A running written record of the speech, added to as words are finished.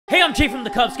I'm Jay from the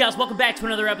Kubz Scouts. Welcome back to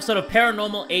another episode of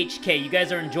Paranormal HK. You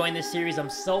guys are enjoying this series. I'm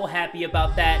so happy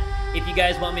about that. If you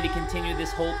guys want me to continue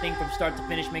this whole thing from start to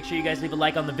finish, make sure you guys leave a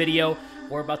like on the video.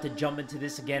 We're about to jump into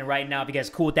this again right now. If you guys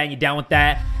cool with that and you're down with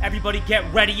that, everybody get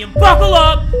ready and buckle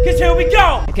up, because here we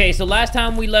go! Okay, so last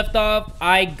time we left off,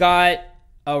 I got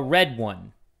a red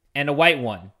one and a white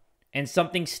one, and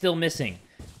something's still missing.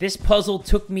 This puzzle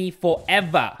took me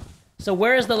forever. So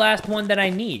where is the last one that I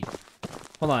need?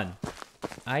 Hold on.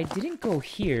 I didn't go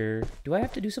here. Do I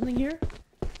have to do something here?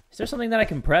 Is there something that I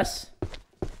can press?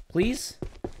 Please?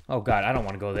 Oh god, I don't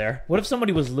want to go there. What if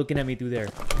somebody was looking at me through there?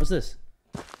 What's this?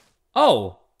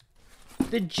 Oh!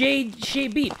 The jade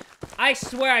shade beat. I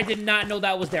swear I did not know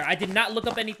that was there. I did not look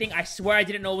up anything. I swear I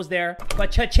didn't know it was there.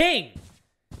 But cha-ching!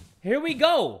 Here we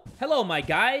go. Hello, my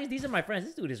guys. These are my friends.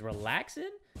 This dude is relaxing.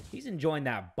 He's enjoying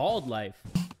that bald life.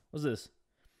 What's this?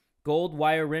 Gold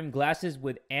wire rim glasses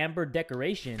with amber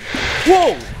decoration.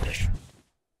 Whoa!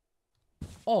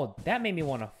 Oh, that made me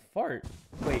want to fart.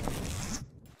 Wait.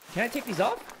 Can I take these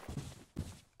off?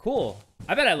 Cool.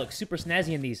 I bet I look super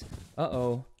snazzy in these.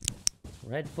 Uh-oh.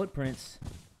 Red footprints.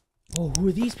 Oh, who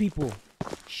are these people?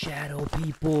 Shadow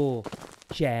people.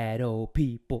 Shadow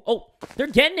people. Oh, they're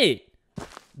getting it.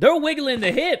 They're wiggling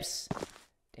the hips.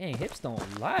 Dang, hips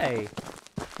don't lie.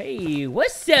 Hey,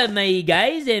 what's up, my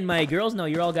guys and my girls? No,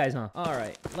 you're all guys, huh? All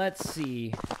right, let's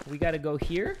see. We gotta go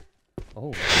here.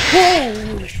 Oh.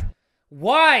 Whoa!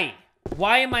 Why?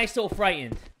 Why am I so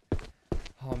frightened?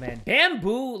 Oh, man.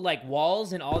 Bamboo, like,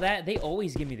 walls and all that, they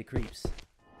always give me the creeps.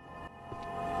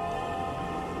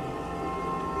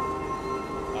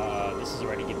 This is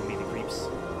already giving me the creeps.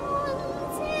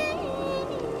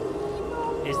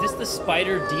 Is this the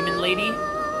spider demon lady?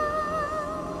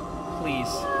 Please.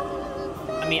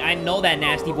 I mean, I know that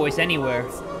nasty voice anywhere.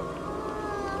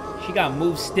 She got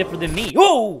moves stiffer than me.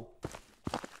 Oh!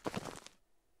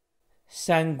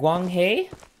 Sangwang hey?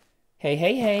 Hey,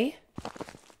 hey, hey.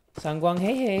 Sangwang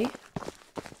hey, hey.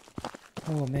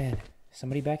 Oh, man.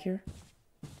 Somebody back here?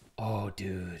 Oh,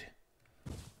 dude.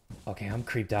 Okay, I'm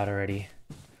creeped out already.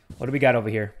 What do we got over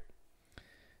here?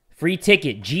 Free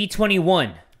ticket,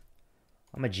 G21.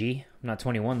 I'm a G. I'm not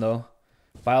 21, though.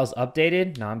 Files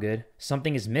updated? No, I'm good.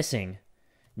 Something is missing.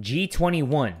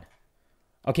 G21.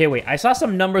 Okay, wait. I saw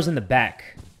some numbers in the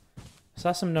back. I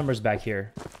saw some numbers back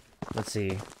here. Let's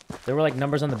see. There were, like,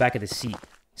 numbers on the back of the seat.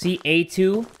 See,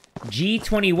 A2,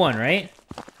 G21, right?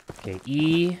 Okay,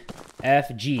 E,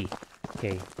 F, G.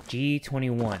 Okay,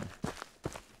 G21.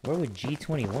 Where would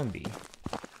G21 be?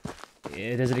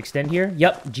 Does it extend here?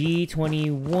 Yep,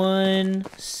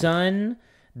 G21, sun.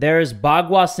 There's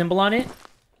Bagua symbol on it.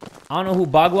 I don't know who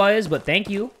Bagua is, but thank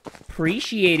you.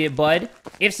 Appreciate it, bud.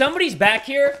 If somebody's back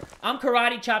here, I'm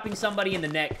karate chopping somebody in the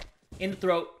neck, in the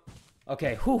throat.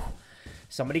 Okay, whew.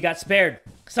 Somebody got spared.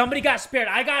 Somebody got spared.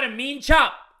 I got a mean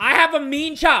chop. I have a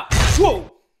mean chop.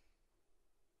 Whoa.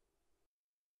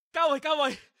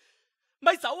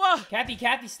 Kathy,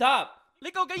 stop.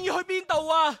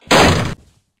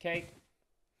 Okay.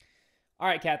 All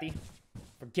right, Kathy.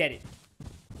 Forget it.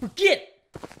 Forget it.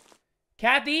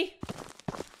 Kathy?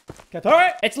 Kathy? All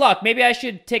right. It's locked. Maybe I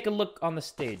should take a look on the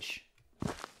stage.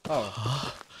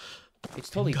 Oh. It's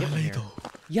totally different here.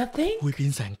 You think?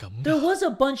 There was a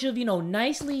bunch of, you know,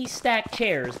 nicely stacked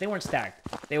chairs. They weren't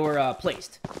stacked. They were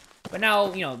placed. But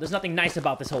now, you know, there's nothing nice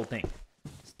about this whole thing.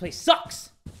 This place sucks.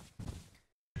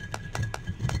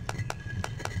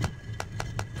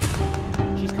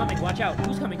 She's coming. Watch out.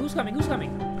 Who's coming? Who's coming? Who's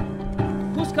coming?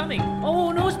 Who's coming?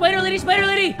 Oh, no. Spider lady. Spider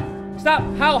lady. Stop.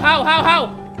 How?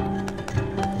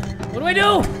 What do I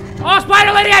do? Oh,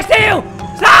 spider lady, I see you.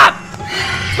 Stop.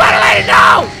 Spider lady,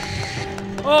 no.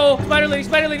 Oh, spider lady,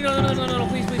 no,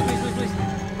 please.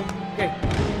 Okay.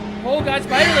 Oh, God,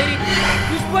 spider lady.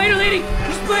 You spider lady.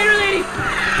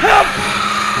 Help.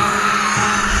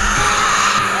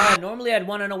 Normally, I'd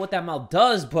want to know what that mouth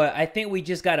does, but I think we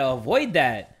just got to avoid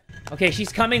that. Okay,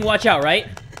 she's coming. Watch out, right?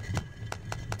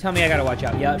 Tell me I got to watch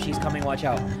out. Yep, she's coming. Watch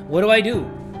out. What do I do?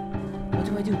 What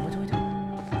do I do?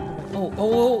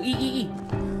 Oh, E.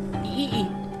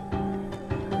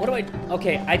 What do I...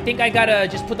 Okay, I think I gotta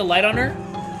just put the light on her.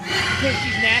 Okay,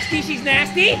 she's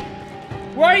nasty.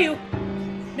 Where are you?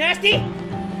 Nasty?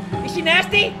 Is she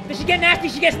nasty? Does she get nasty?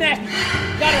 She gets nasty.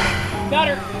 Got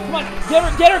her. Come on.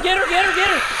 Get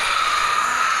her.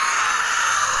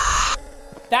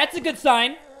 That's a good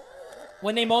sign.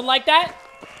 When they moan like that.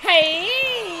 Hey!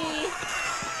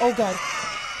 Oh, God.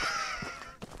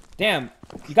 Damn.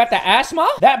 You got the asthma?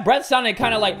 That breath sounded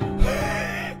kind of like...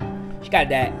 She got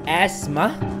that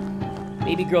asthma.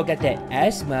 Baby girl got that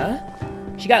asthma.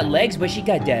 She got legs, but she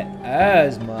got that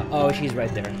asthma. Oh, she's right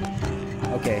there.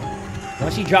 Okay.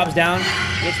 Once she drops down,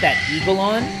 gets that eagle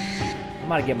on. I'm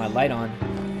about to get my light on.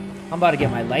 I'm about to get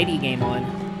my lighty game on.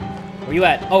 Where you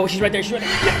at? Oh, she's right there. She's right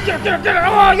there. Get her.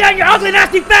 Oh, yeah, your ugly,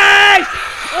 nasty face!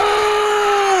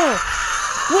 Oh!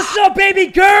 What's up, baby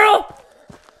girl?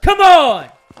 Come on!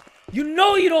 You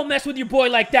know you don't mess with your boy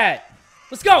like that.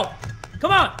 Let's go.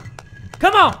 Come on.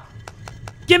 Come on.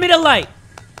 Give me the light.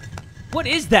 What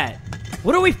is that?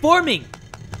 What are we forming?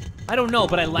 I don't know,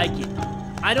 but I like it.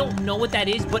 I don't know what that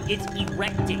is, but it's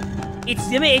erecting. It's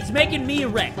making me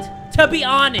erect, to be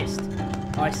honest.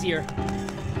 Oh, I see her.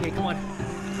 Okay, come on.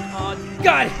 Oh,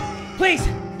 God. Please.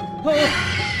 Oh,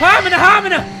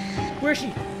 Hamina. Where is she?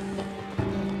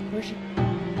 Where is she?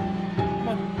 Come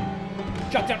on.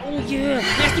 Drop down. Oh, yeah.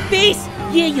 Nasty face.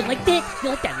 Yeah, you like that? You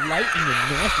like that light in your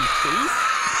nasty face?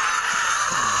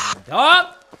 Dog.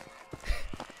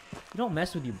 You don't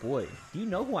mess with your boy. Do you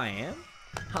know who I am?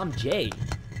 I'm Jay.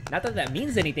 Not that that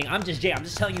means anything. I'm just Jay. I'm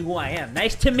just telling you who I am.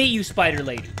 Nice to meet you, Spider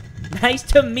Lady. Nice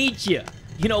to meet you.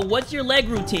 You know, what's your leg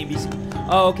routine?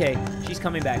 Oh, okay. She's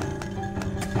coming back.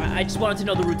 I just wanted to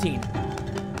know the routine.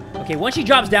 Okay, once she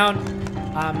drops down,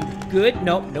 good.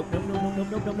 Nope.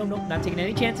 Not taking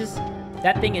any chances.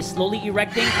 That thing is slowly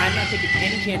erecting. I'm not taking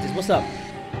any chances. What's up?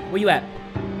 Where you at?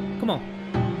 Come on.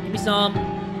 Give me some.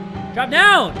 Drop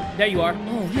down. There you are.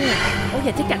 Oh, yeah. Oh,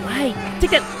 yeah. Take that light.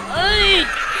 Take that light.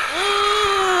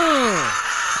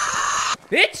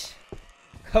 Bitch.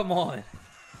 Come on.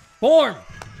 Form.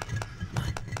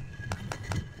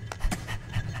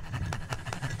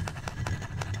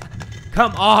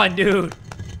 Come on, dude.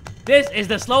 This is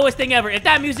the slowest thing ever. If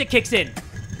that music kicks in.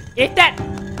 If that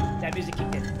music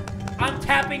kicked in. I'm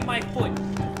tapping my foot.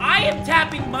 I am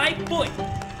tapping my foot.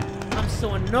 I'm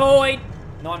so annoyed.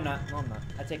 No, I'm not.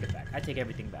 I take it back. I take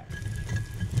everything back.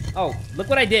 Oh, look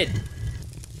what I did.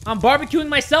 I'm barbecuing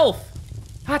myself.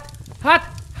 Hot.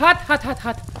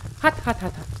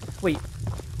 Wait,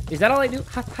 is that all I do?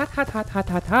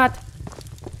 Hot.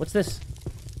 What's this?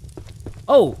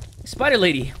 Oh, Spider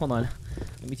Lady. Hold on.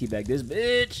 Let me teabag this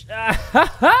bitch.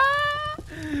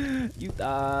 You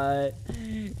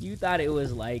thought it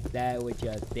was like that with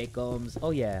your thickums. Oh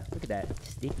yeah, look at that.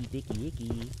 Sticky, dicky,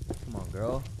 icky. Come on,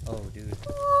 girl. Oh, dude.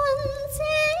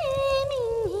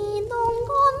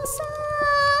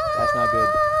 That's not good.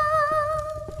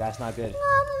 That's not good.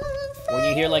 When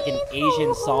you hear like an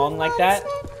Asian song like that,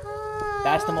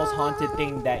 that's the most haunted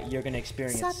thing that you're gonna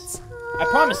experience. I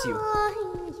promise you.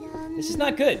 This is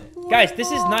not good. Guys,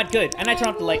 this is not good. And I turn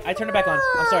off the light. I turn it back on.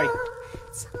 I'm sorry.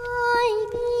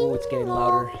 Oh, it's getting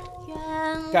louder.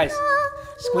 Guys,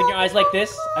 squint your eyes like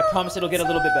this. I promise it'll get a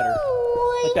little bit better.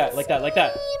 Like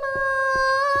that.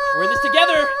 We're in this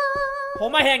together.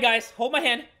 Hold my hand, guys. Hold my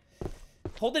hand.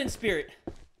 Hold it in spirit.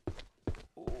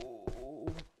 Oh,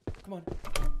 come on.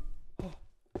 Oh,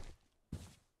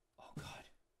 God.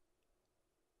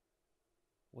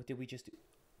 What did we just do?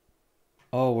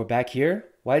 Oh, we're back here?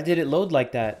 Why did it load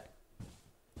like that?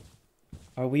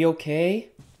 Are we okay?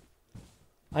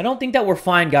 I don't think that we're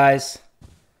fine, guys.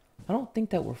 I don't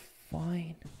think that we're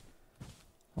fine.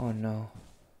 Oh, no.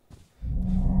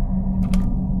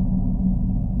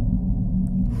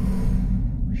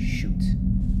 Shoot.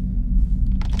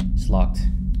 It's locked.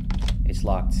 It's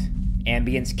locked.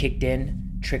 Ambience kicked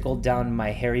in, trickled down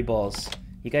my hairy balls.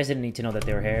 You guys didn't need to know that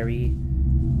they were hairy.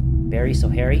 Very so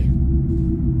hairy?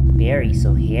 Very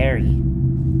so hairy.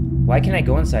 Why can't I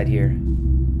go inside here?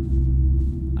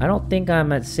 I don't think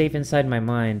I'm as safe inside my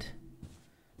mind.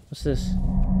 What's this?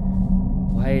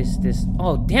 Why is this?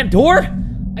 Oh, damn door!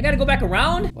 I gotta go back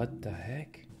around? What the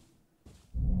heck?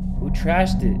 Who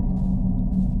trashed it?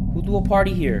 Who threw a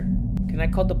party here? Can I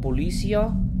call the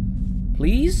policia?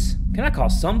 Please? Can I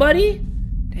call somebody?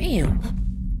 Damn.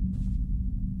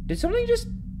 Did something just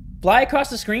fly across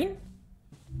the screen?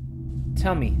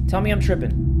 Tell me I'm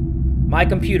tripping. My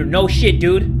computer. No shit,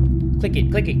 dude. Click it.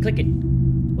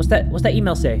 What's that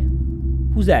email say?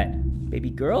 Who's that? Baby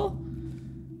girl?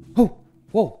 Oh,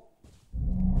 whoa.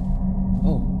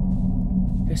 Oh.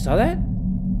 You guys saw that?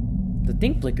 The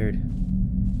thing flickered.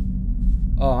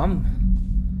 Oh,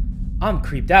 I'm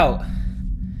creeped out.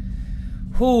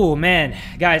 Oh man,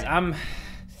 guys,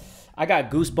 I got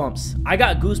goosebumps. I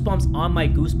got goosebumps on my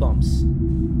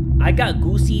goosebumps. I got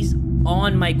goosies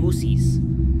on my goosies.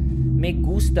 Me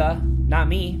gusta, not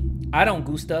me. I don't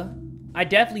gusta. I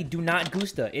definitely do not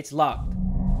gusta. It's locked.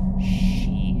 Shit.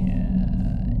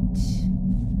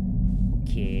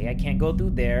 Okay, I can't go through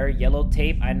there. Yellow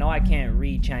tape. I know I can't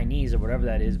read Chinese or whatever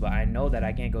that is, but I know that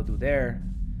I can't go through there.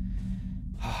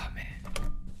 Oh, man.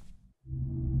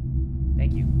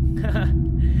 Thank you.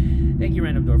 Thank you,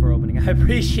 Random Door, for opening. I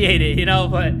appreciate it, you know,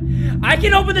 but I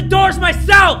can open the doors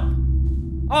myself!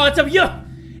 Oh, it's a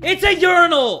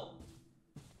urinal!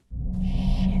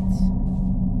 Shit.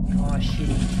 Oh,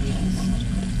 shitty kids.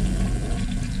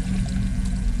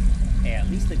 Hey, at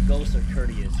least the ghosts are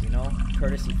courteous, you know?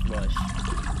 Courtesy flush.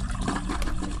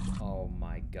 Oh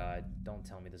my god. Don't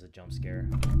tell me there's a jump scare.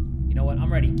 You know what?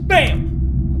 I'm ready. BAM!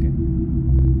 Okay.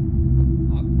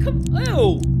 Oh, come.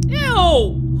 Ew!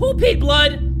 Ew! Who peed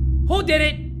blood? Who did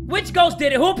it? Which ghost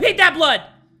did it? Who peed that blood?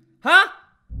 Huh?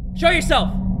 Show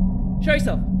yourself. Show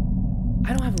yourself. I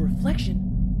don't have a reflection.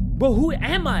 Bro, who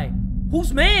am I?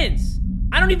 Whose mans?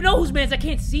 I don't even know whose mans. I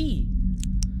can't see.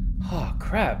 Oh,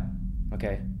 crap.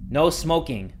 Okay. No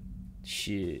smoking.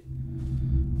 Shit.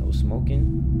 No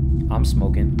smoking. I'm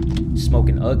smoking.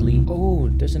 Smoking ugly. Oh,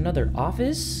 there's another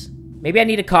office? Maybe I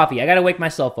need a coffee. I gotta wake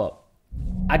myself up.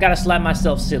 I gotta slap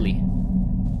myself silly.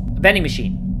 A vending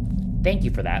machine. Thank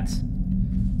you for that.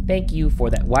 Thank you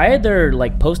for that. Why are there,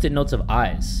 like, post-it notes of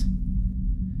eyes?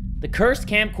 The cursed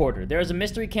camcorder. There is a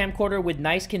mystery camcorder with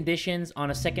nice conditions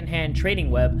on a secondhand trading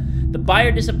web. The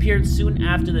buyer disappeared soon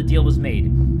after the deal was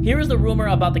made. Here is the rumor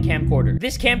about the camcorder.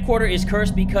 This camcorder is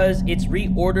cursed because it's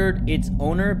reordered its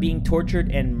owner being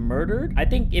tortured and murdered. I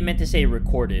think it meant to say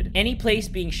recorded. Any place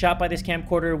being shot by this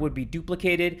camcorder would be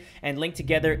duplicated and linked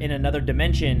together in another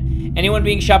dimension. Anyone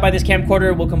being shot by this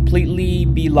camcorder will completely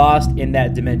be lost in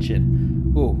that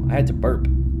dimension. Ooh, I had to burp.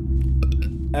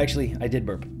 Actually, I did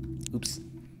burp. Oops.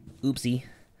 Oopsie.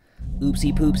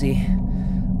 Oopsie poopsie.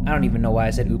 I don't even know why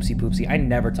I said oopsie poopsie. I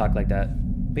never talk like that.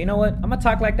 But you know what? I'm gonna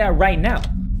talk like that right now.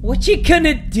 What you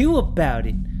gonna do about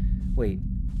it? Wait.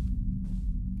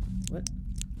 What?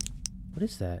 What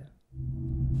is that?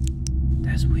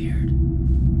 That's weird.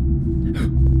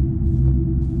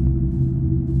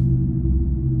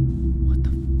 What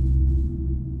the?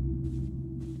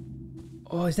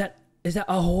 Oh, is that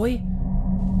Ahoy?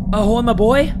 Ahoy, my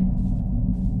boy?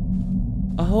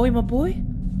 Ahoy, my boy?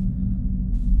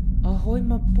 Ahoy,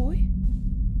 my boy?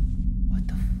 What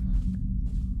the fuck?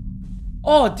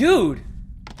 Oh, dude!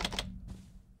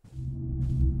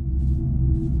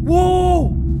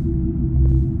 Whoa!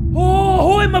 Oh,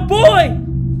 Ahoy, my boy!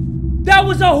 That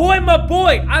was Ahoy, my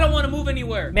boy! I don't want to move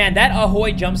anywhere. Man, that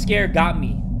Ahoy jump scare got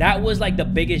me. That was like the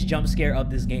biggest jump scare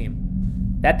of this game.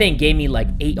 That thing gave me like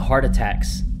 8 heart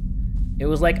attacks. It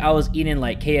was like I was eating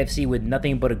like KFC with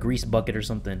nothing but a grease bucket or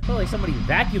something. Felt like somebody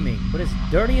vacuuming, but it's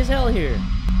dirty as hell here.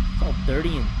 It's all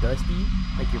dirty and dusty,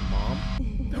 like your mom.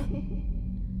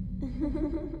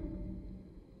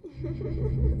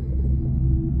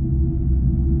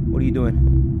 What are you doing?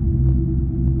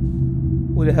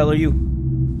 Who the hell are you?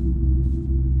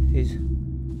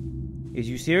 Is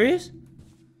you serious?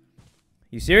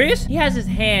 You serious? He has his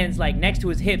hands like next to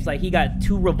his hips like he got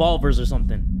 2 revolvers or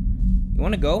something. You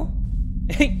wanna go?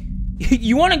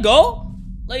 You wanna go?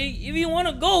 Like, if you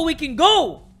wanna go, we can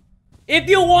go. If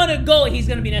you wanna go, he's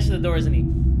gonna be next to the door, isn't he?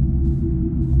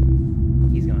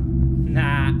 He's gone.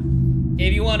 Nah.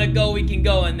 If you wanna go, we can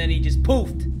go. And then he just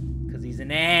poofed. Because he's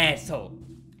an asshole.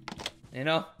 You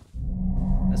know?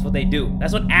 That's what they do.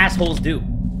 That's what assholes do.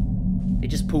 They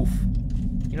just poof.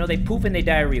 You know, they poof and they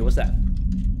diarrhea. What's that?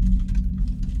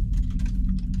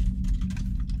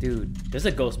 Dude, there's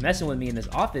a ghost messing with me in this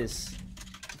office.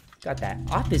 Got that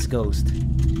office ghost.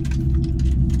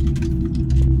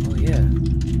 Oh yeah.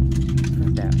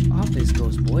 Got that office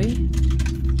ghost, boy.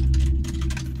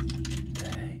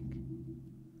 Dang.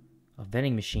 A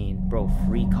vending machine. Bro,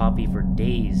 free coffee for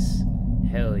days.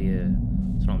 Hell yeah.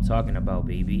 That's what I'm talking about,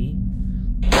 baby.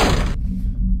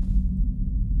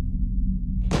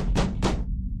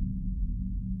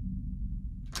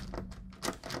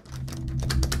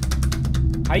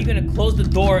 How are you gonna close the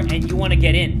door and you wanna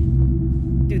get in?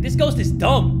 Dude, this ghost is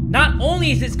dumb. Not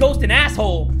only is this ghost an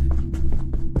asshole.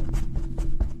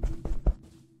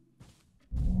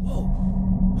 Whoa.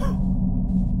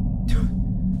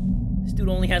 Dude, this dude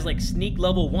only has like sneak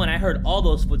level 1. I heard all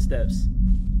those footsteps.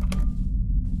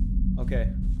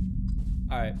 Okay.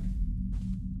 Alright.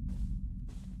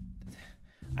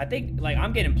 I think, like,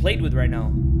 I'm getting played with right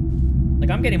now. Like,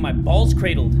 I'm getting my balls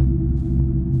cradled.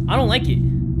 I don't like it.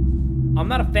 I'm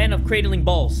not a fan of cradling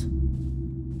balls.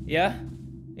 Yeah?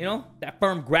 You know, that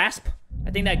firm grasp. I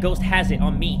think that ghost has it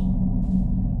on me.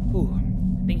 Ooh,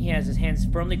 I think he has his hands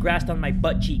firmly grasped on my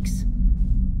butt cheeks.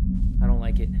 I don't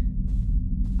like it.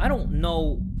 I don't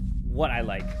know what I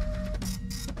like.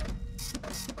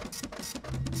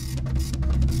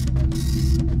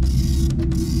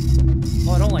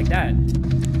 Oh, I don't like that.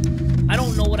 I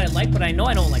don't know what I like, but I know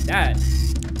I don't like that.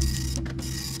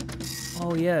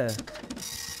 Oh, yeah.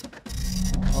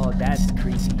 Oh, that's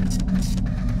creepy.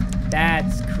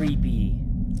 That's creepy.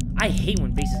 I hate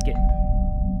when faces get...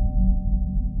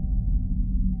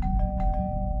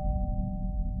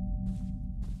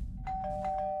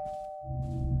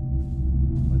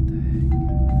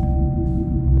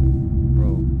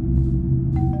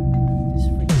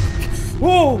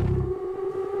 Whoa!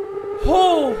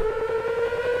 Oh!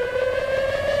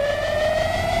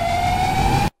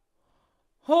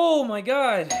 Oh my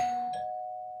god!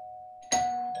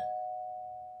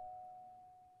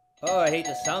 Oh, I hate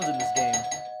the sounds in this game.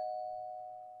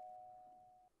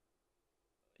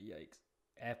 Yikes.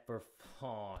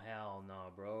 Oh, hell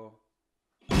no, bro.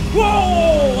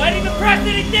 Whoa! I didn't even press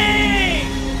anything!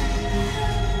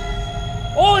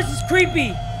 Oh, this is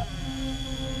creepy!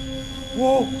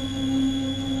 Whoa!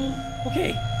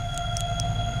 Okay.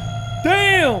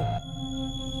 Damn!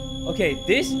 Okay,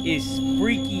 this is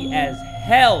freaky as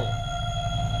hell.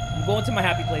 I'm going to my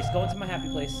happy place. Going to my happy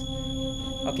place.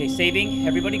 Okay, saving.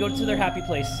 Everybody go to their happy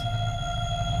place.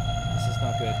 This is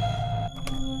not good.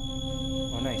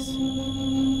 Oh, nice. A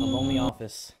lonely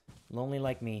office. Lonely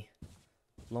like me.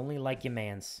 Lonely like your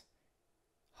mans.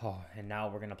 Oh, and now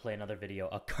we're gonna play another video.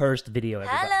 A cursed video,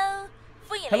 everybody.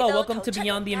 Hello, welcome to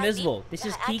Beyond the Invisible. This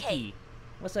is Kiki.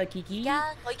 What's up, Kiki?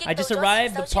 I just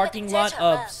arrived the parking lot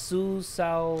of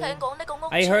Susao.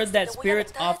 I heard that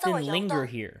spirits often linger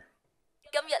here.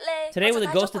 Today with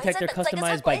a ghost detector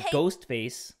customized by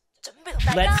Ghostface.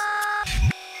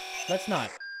 Let's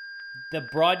not. The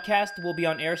broadcast will be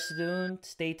on air soon.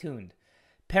 Stay tuned.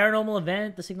 Paranormal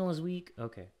event. The signal is weak.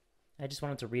 Okay. I just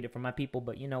wanted to read it for my people,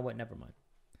 but you know what? Never mind.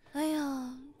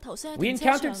 We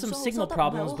encountered some signal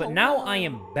problems, but now I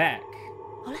am back.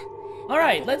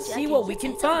 Alright, let's see what we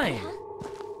can find.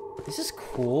 This is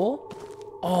cool.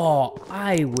 Oh,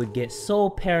 I would get so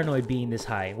paranoid being this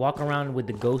high. Walk around with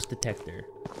the ghost detector.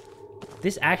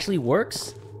 This actually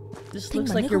works? This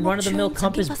looks like your run-of-the-mill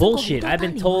compass bullshit. I've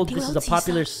been told this is a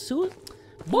popular suit.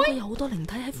 Boy,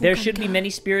 there should be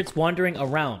many spirits wandering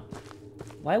around.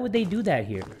 Why would they do that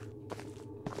here?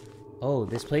 Oh,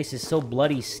 this place is so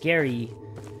bloody scary.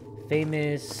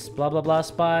 Famous blah blah blah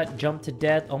spot. Jump to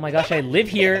death. Oh my gosh, I live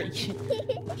here.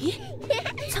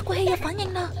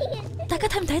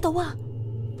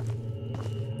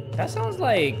 That sounds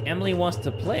like Emily Wants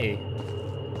to Play. You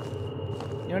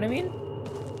know what I mean?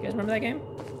 You guys remember that game?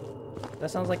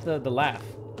 That sounds like the laugh.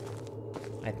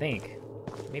 I think.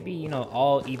 Maybe, you know,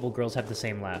 all evil girls have the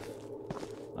same laugh.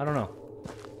 I don't know.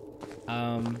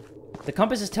 The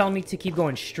compass is telling me to keep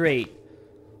going straight.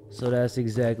 So that's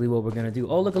exactly what we're gonna do.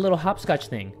 Oh, look, a little hopscotch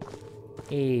thing.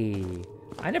 Hey.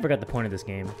 I never got the point of this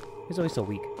game. It's always so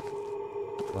weak.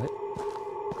 What?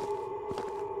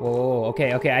 Whoa,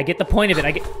 okay, okay, I get the point of it.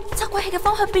 I get...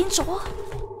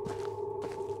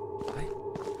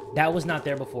 That was not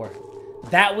there before.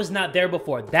 That was not there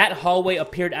before. That hallway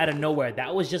appeared out of nowhere.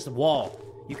 That was just wall.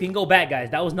 You can go back, guys.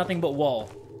 That was nothing but wall.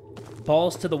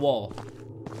 Balls to the wall.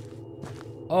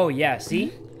 Oh, yeah,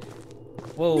 see?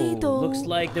 Whoa, looks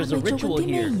like there's a ritual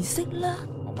here.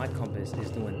 Oh, my compass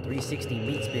is doing 360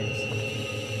 meat spins.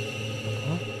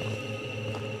 Huh?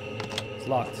 It's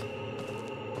locked.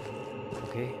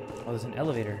 Okay. Oh, there's an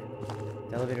elevator.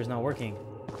 The elevator's not working.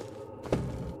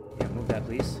 Yeah, move that,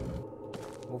 please.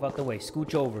 Move out the way.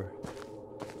 Scooch over.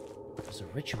 There's a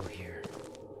ritual here.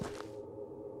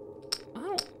 I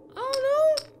don't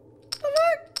know. What the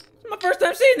fuck? It's my first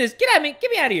time seeing this. Get at me. Get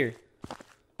me out of here.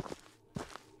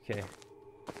 Okay.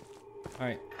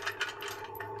 Alright.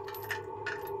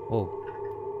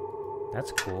 Whoa.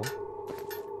 That's cool.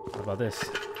 What about this?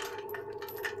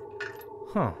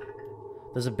 Huh.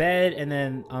 There's a bed, and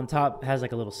then on top has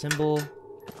like a little symbol.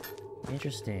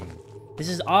 Interesting. This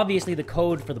is obviously the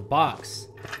code for the box,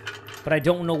 but I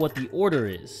don't know what the order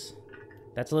is.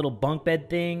 That's a little bunk bed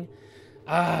thing.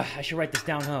 Ah, I should write this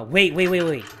down, huh? Wait.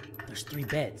 There's 3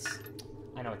 beds.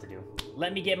 I know what to do.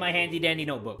 Let me get my handy dandy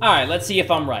notebook. All right, let's see if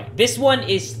I'm right. This one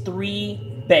is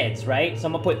 3 beds, right? So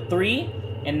I'm gonna put 3,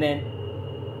 and then,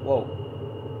 whoa,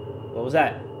 what was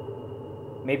that?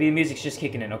 Maybe the music's just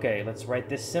kicking in. Okay, let's write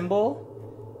this symbol.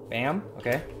 Bam,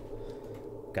 okay.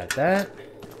 Got that.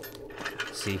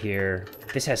 Let's see here.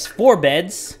 This has 4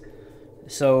 beds.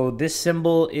 So this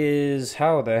symbol is,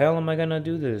 how the hell am I gonna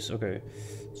do this? Okay,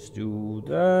 let's do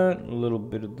that, a little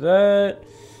bit of that.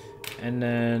 And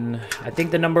then I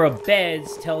think the number of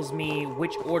beds tells me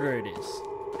which order it is.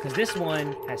 Because this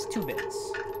one has 2 beds.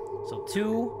 So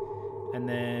 2, and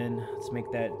then let's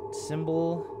make that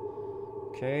symbol.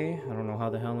 Okay, I don't know how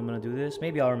the hell I'm gonna do this.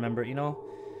 Maybe I'll remember it, you know,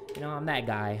 I'm that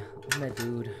guy. I'm that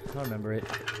dude. I'll remember it.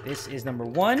 This is number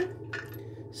 1.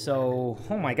 So,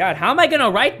 oh my god, how am I gonna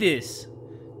write this?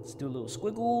 Let's do a little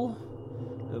squiggle.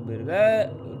 A little bit of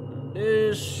that. A little bit of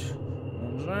this. You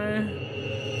know what I'm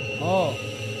saying? Oh.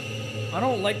 I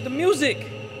don't like the music.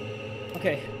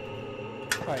 Okay.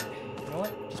 Alright. You know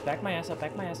what? Just back my ass up.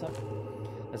 Back my ass up.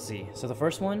 Let's see. So the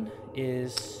first one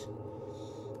is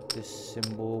this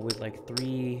symbol with like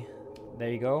 3 There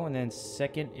you go. And then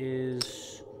second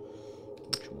is...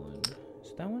 Which one? Is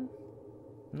it that one?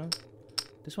 No?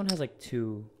 This one has like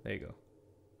 2. There you go.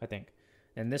 I think.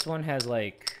 And this one has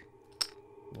like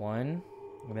 1.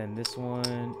 And then this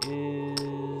one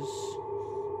is...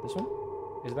 This one?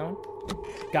 Is it that one?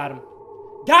 Got him.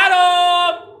 Got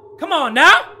him! Come on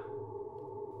now!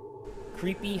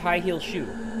 Creepy high heel shoe. Ooh,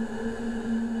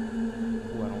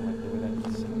 I don't like the way that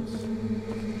sounds.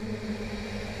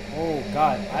 Oh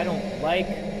god, I don't like.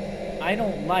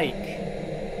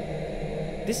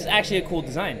 This is actually a cool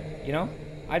design, you know?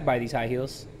 I'd buy these high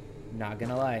heels. Not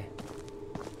gonna lie.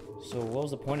 So what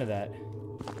was the point of that?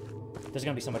 There's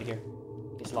gonna be somebody here.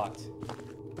 It's locked.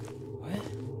 What?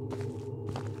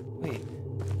 Wait.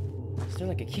 Is there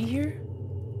like a key here?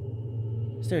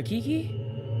 Is there a key?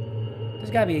 There's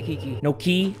gotta be a key. No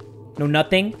key. No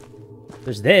nothing.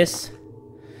 There's this.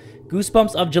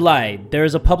 Goosebumps of July. There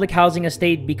is a public housing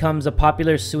estate becomes a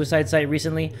popular suicide site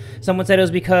recently. Someone said it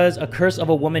was because a curse of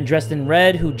a woman dressed in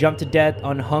red who jumped to death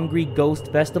on Hungry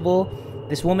Ghost Festival.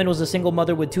 This woman was a single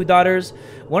mother with 2 daughters.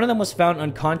 One of them was found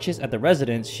unconscious at the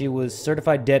residence. She was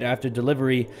certified dead after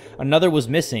delivery. Another was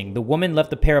missing. The woman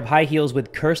left a pair of high heels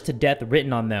with "cursed to death"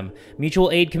 written on them.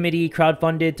 Mutual aid committee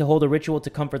crowdfunded to hold a ritual to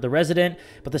comfort the resident,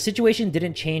 but the situation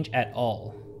didn't change at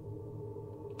all.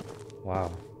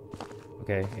 Wow.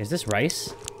 Okay, is this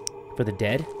rice for the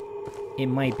dead? It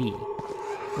might be.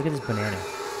 Look at this banana.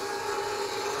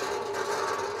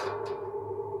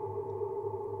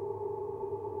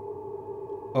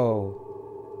 Oh.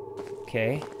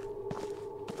 Okay.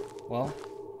 Well.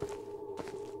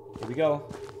 Here we go.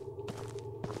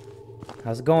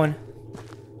 How's it going?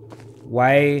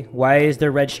 Why is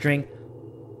there red string?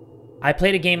 I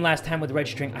played a game last time with red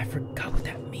string. I forgot what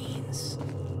that means.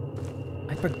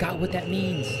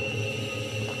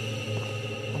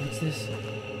 Oh, what's this?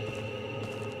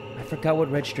 I forgot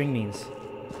what red string means.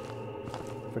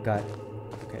 Forgot.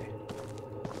 Okay.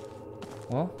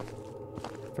 Well.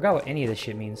 Forgot what any of this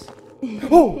shit means.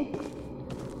 Oh!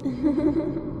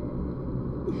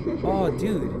 Oh,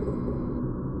 dude.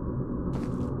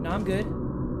 No, I'm good.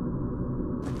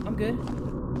 I'm good.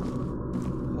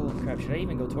 Holy crap, should I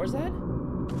even go towards that?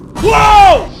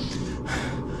 Whoa!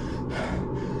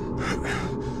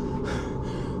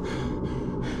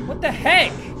 What the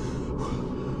heck?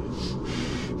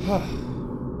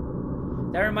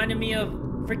 That reminded me of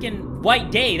freaking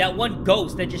White Day, that one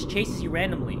ghost that just chases you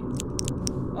randomly.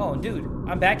 Oh, dude,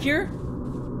 I'm back here?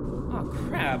 Oh,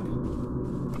 crap.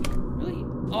 Really?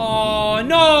 Oh,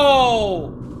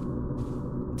 no!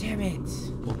 Damn it.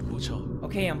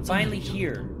 Okay, I'm finally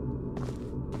here.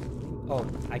 Oh,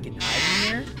 I can hide in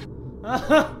here?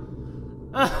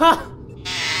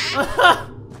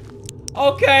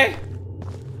 Okay.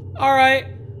 Alright.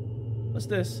 What's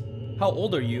this? How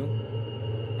old are you?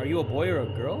 Are you a boy or a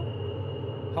girl?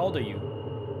 How old are you?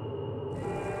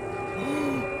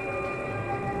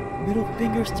 Middle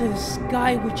fingers to the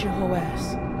sky with your hoe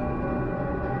ass.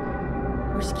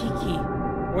 Where's Kiki?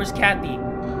 Where's Kathy?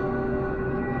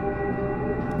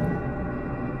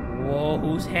 Whoa,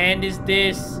 whose hand is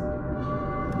this?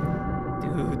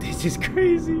 Dude, this is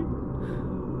crazy.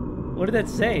 What did that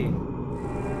say?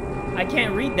 I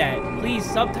can't read that. Please,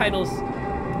 subtitles.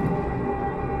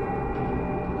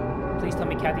 Please tell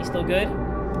me Kathy's still good.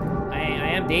 I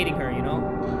am dating her, you know?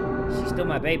 She's still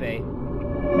my baby.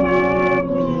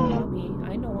 Mommy,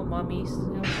 I know what mommy's.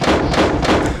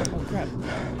 Oh crap.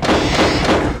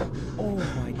 Oh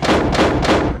my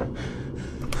god.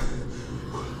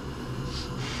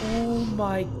 Oh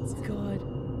my god.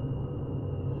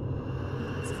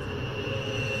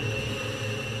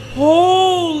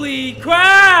 Holy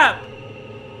crap!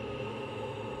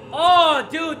 Oh,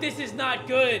 dude, this is not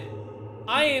good.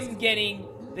 I am getting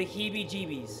the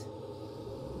heebie-jeebies.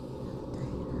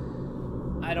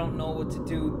 I don't know what to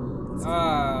do.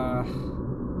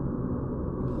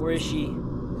 Where is she?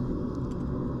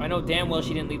 I know damn well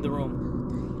she didn't leave the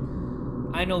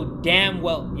room. I know damn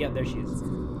well. Yeah, there she is.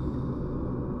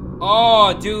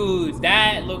 Oh, dude,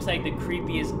 that looks like the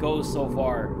creepiest ghost so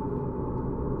far.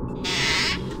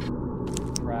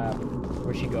 Crap.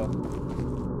 Where'd she go?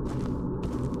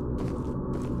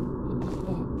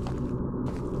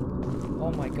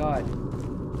 Oh my god.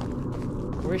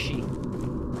 Where is she?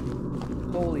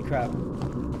 Holy crap.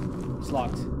 It's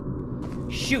locked.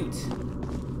 Shoot!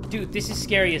 Dude, this is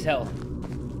scary as hell.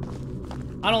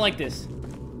 I don't like this.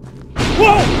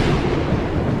 Whoa!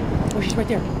 Oh, she's right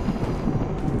there.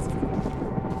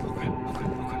 Oh crap, oh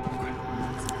crap, oh crap, oh crap.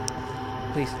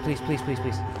 Please, please, please, please,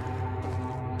 please.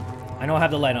 I know I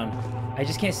have the light on. I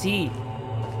just can't see.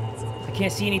 I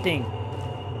can't see anything.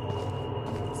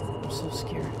 I'm so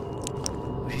scared.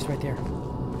 Oh, she's she's right there.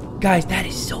 Guys, that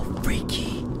is so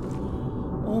freaky.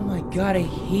 Oh my god, I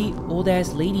hate old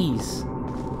ass ladies.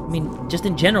 I mean, just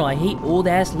in general, I hate old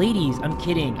ass ladies. I'm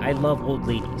kidding. I love old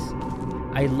ladies.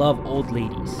 I love old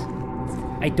ladies.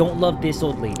 I don't love this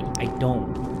old lady. I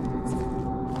don't.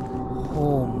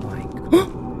 Oh my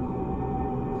god.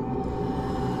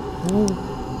 Whoa.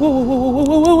 Whoa, whoa, whoa,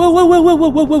 whoa, whoa, whoa, whoa, whoa,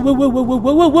 whoa, whoa, whoa, whoa, whoa, whoa,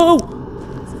 whoa, whoa, whoa.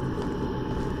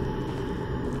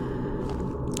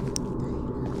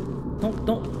 Don't.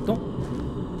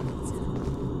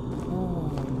 Oh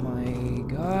my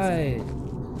god.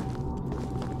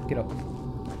 Get up.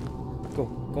 Go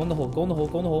in the hole, go in the hole,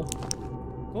 go in the hole.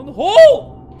 Go in the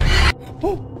hole!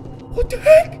 Oh! What the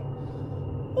heck?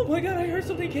 Oh my god, I heard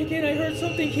something kick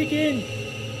in,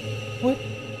 What?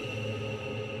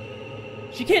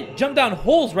 She can't jump down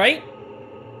holes, right?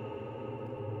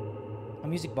 A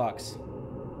music box.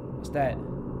 What's that?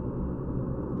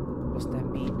 What's that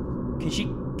mean?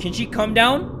 Can she come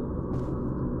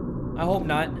down? I hope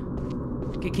not. I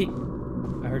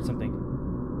heard something.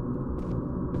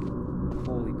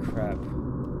 Holy crap.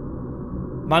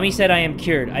 Mommy said I am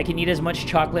cured. I can eat as much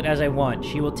chocolate as I want.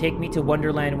 She will take me to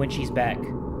Wonderland when she's back.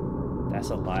 That's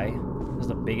a lie. That's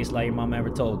the biggest lie your mom ever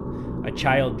told. A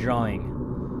child drawing.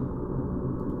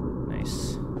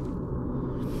 Nice.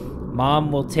 Mom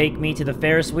will take me to the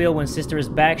Ferris wheel when sister is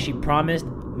back. She promised.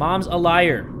 Mom's a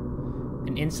liar.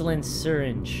 An insulin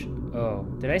syringe. Oh.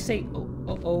 Did I say...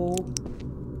 Oh.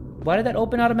 Why did that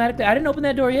open automatically? I didn't open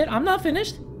that door yet. I'm not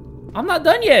finished. I'm not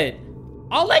done yet.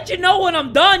 I'll let you know when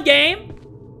I'm done, game.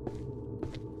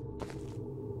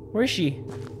 Where is she?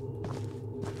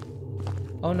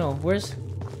 Oh no, where's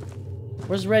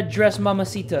red dress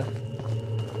mamacita?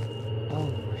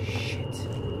 Oh shit.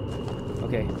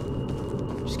 Okay.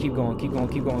 Just keep going.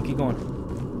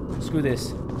 Screw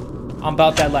this. I'm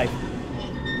about that life.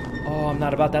 Oh, I'm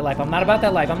not about that life.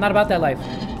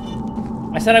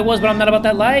 I said I was, but I'm not about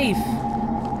that life.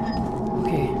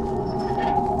 Okay.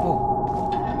 Oh.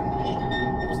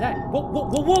 What was that?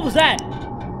 What was that?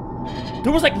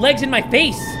 There was like legs in my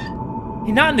face.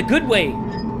 And not in the good way.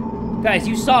 Guys,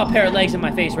 you saw a pair of legs in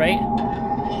my face, right?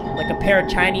 Like a pair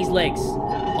of Chinese legs.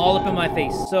 All up in my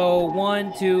face. So,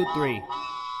 1, 2, 3.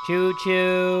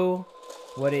 Choo-choo.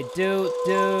 What it do?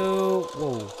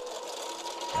 Whoa.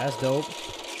 That's dope.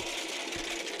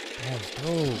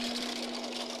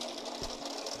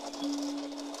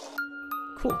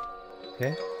 Cool.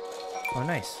 Okay. Oh,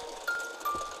 nice.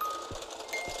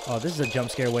 Oh, this is a jump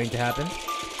scare waiting to happen.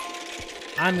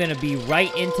 I'm gonna be right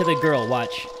into the girl,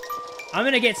 watch. I'm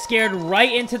gonna get scared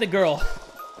right into the girl.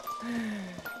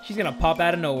 She's gonna pop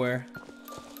out of nowhere.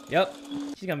 Yep.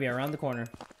 She's gonna be around the corner.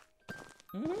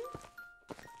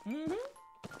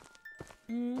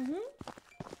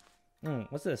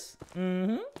 What's this?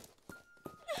 Whoa.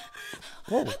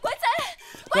 What's that?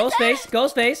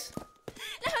 Ghostface.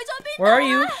 Where are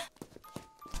you?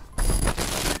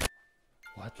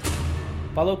 What?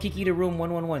 Follow Kiki to room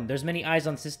 111. There's many eyes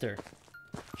on sister.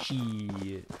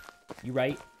 Shit. You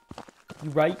right?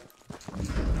 Okay.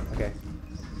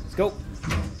 Let's go.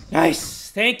 Nice.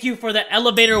 Thank you for the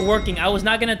elevator working. I was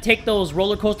not gonna take those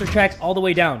roller coaster tracks all the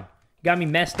way down. Got me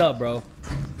messed up, bro.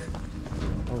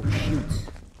 Oh shoot.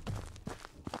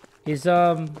 Is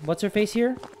what's her face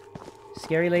here?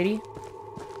 Scary lady?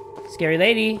 Scary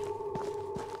lady?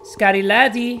 Scary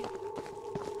laddie?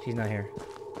 She's not here.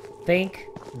 Thank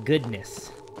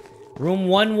goodness. Room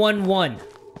 111.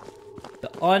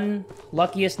 The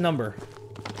unluckiest number.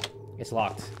 It's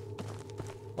locked.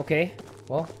 Okay.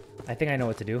 Well, I think I know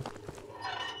what to do.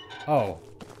 Oh.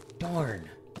 Darn.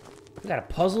 We got a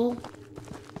puzzle?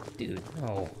 Dude,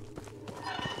 no.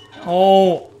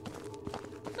 Oh.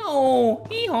 No.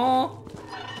 Hee-haw.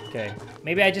 Okay.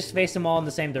 Maybe I just face them all in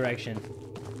the same direction.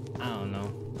 I don't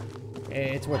know.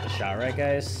 It's worth a shot, right,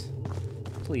 guys?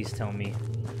 Please tell me.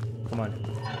 Come on.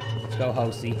 Let's go,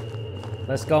 Hosey.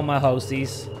 Let's go, my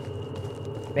Hosies.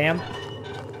 Bam.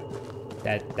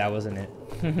 That wasn't it.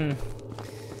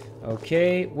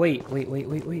 Okay. Wait.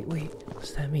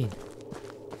 What's that mean?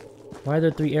 Why are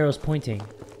there 3 arrows pointing?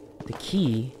 The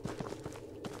key?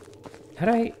 How'd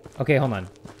I... Okay, hold on.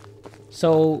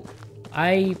 So,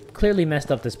 I clearly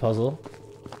messed up this puzzle.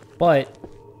 But,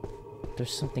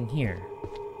 there's something here.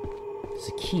 There's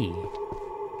a key.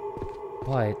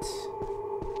 But,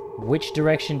 which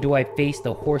direction do I face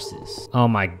the horses? Oh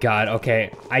my god,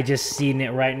 okay. I just seen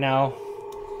it right now.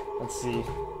 Let's see.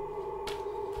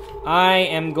 I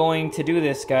am going to do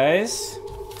this, guys.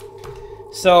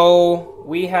 So,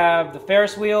 we have the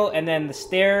Ferris wheel, and then the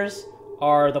stairs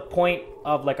are the point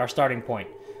of, like, our starting point.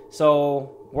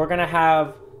 So, we're gonna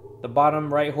have the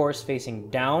bottom right horse facing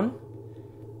down.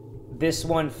 This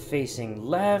one facing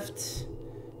left.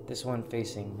 This one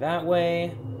facing that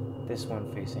way. This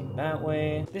one facing that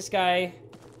way. This guy.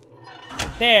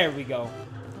 There we go.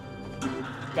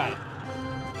 Got it.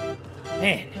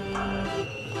 Man.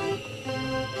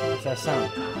 What's that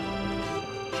sound?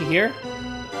 She here?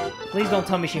 Please don't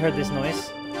tell me she heard this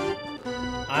noise.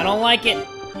 I don't like it.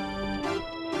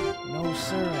 No,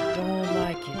 sir, I don't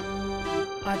like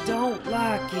it. I don't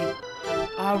like it.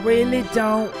 I really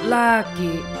don't like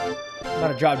it. I'm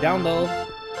about to drop down, though.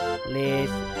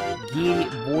 Let's get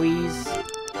it, boys.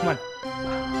 Come on.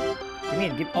 Give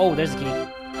me a... Oh, there's the key.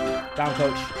 Down,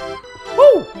 coach.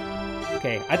 Woo!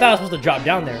 Okay, I thought I was supposed to drop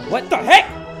down there. What the heck?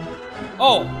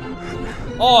 Oh.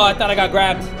 Oh, I thought I got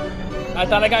grabbed. I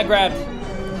thought I got grabbed.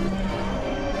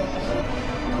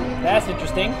 That's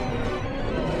interesting.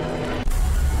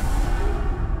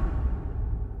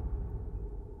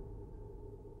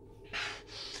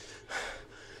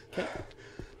 Okay.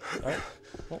 Alright.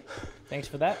 Well, thanks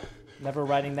for that. Never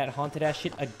riding that haunted ass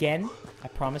shit again. I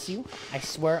promise you. I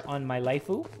swear on my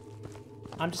lifeu.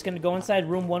 I'm just gonna go inside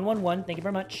room 111. Thank you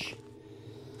very much.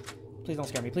 Please don't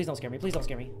scare me. Please don't scare me. Please don't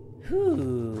scare me.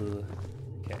 Whew.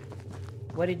 Okay.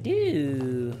 What'd it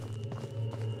do?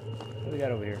 What do we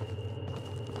got over here?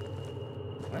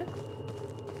 What?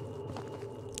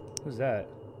 Who's that?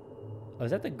 Oh,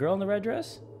 is that the girl in the red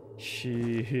dress?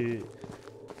 Shit.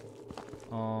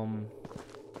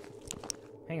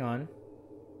 Hang on.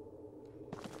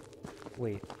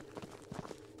 Wait.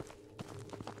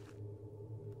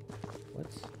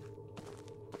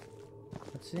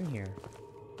 What's in here?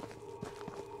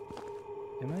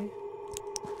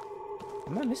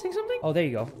 Am I missing something? Oh, there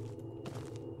you go.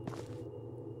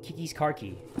 Kiki's car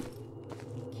key.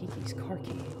 Kiki's car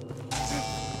key.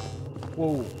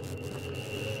 Whoa.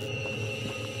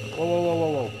 Whoa, whoa, whoa,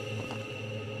 whoa, whoa.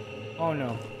 Oh,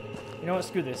 no. You know what?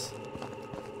 Screw this.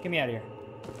 Get me out of here.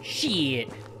 Shit.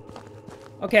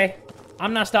 Okay.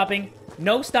 I'm not stopping.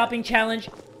 No stopping challenge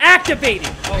activated.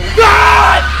 Oh,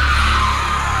 God!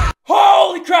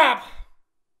 Holy crap!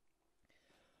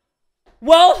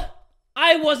 Well,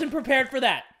 I wasn't prepared for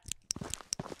that.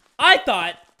 I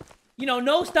thought, you know,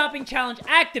 no stopping challenge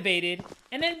activated,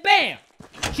 and then bam!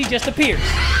 She just appears.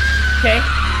 Okay.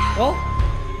 Well,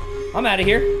 I'm out of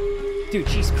here. Dude,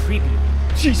 she's creepy.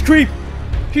 She's creepy.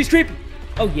 She's creepy.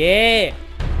 Oh, yeah.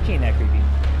 She ain't that creepy.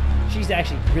 She's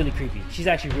actually really creepy. She's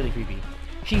actually really creepy.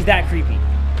 She's that creepy.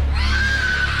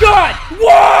 God!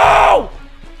 Whoa!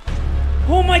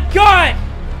 Oh, my God!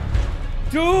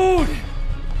 Dude!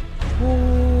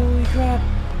 Holy crap.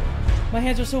 My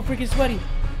hands are so freaking sweaty.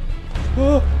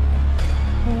 Oh,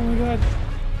 oh my God.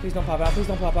 Please don't pop out. Please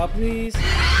don't pop out. Please.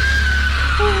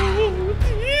 Oh, oh my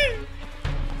God.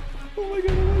 Oh my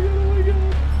God. Oh my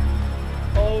God.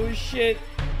 Oh shit.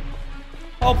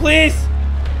 Oh, please.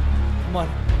 Come on.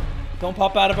 Don't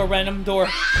pop out of a random door.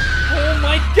 Oh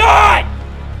my God.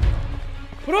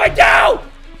 What do I do?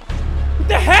 What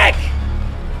the heck?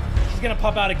 She's gonna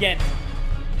pop out again.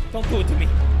 Don't do it to me.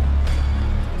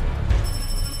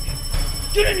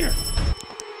 Get in here,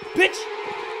 bitch!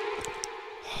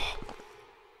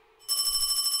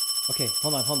 Okay,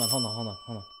 hold on.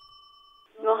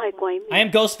 I am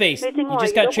Ghostface. You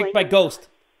just got tricked by Ghost.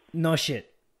 No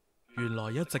shit.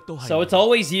 So it's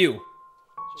always you.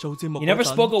 You never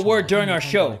spoke a word during our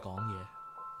show.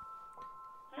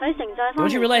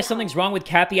 Don't you realize something's wrong with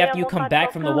Kathy after you come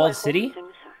back from the walled city?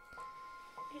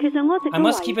 I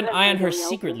must keep an eye on her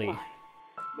secretly.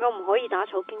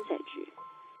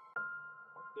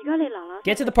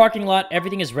 Get to the parking lot,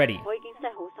 everything is ready.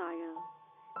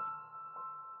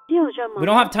 We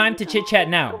don't have time to chit-chat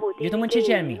now. You're the one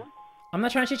chit-chatting me. I'm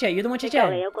not trying to chit-chat, you're the one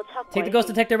chit-chatting. Take the ghost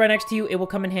detector right next to you, it will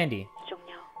come in handy.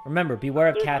 Remember, beware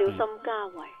of Kathy.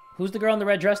 Who's the girl in the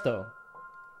red dress, though?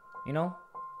 You know?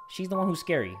 She's the one who's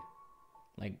scary.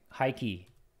 Like, high-key.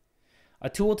 A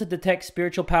tool to detect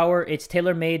spiritual power. It's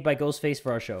tailor-made by Ghostface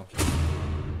for our show.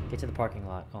 Get to the parking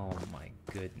lot. Oh my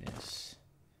goodness.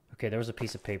 Okay, there was a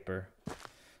piece of paper.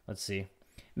 Let's see.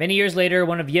 Many years later,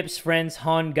 one of Yip's friends,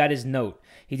 Han, got his note.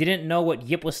 He didn't know what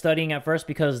Yip was studying at first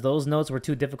because those notes were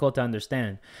too difficult to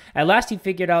understand. At last, he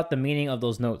figured out the meaning of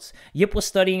those notes. Yip was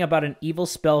studying about an evil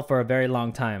spell for a very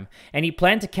long time, and he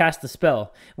planned to cast the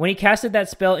spell. When he casted that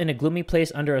spell in a gloomy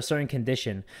place under a certain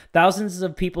condition, thousands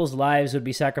of people's lives would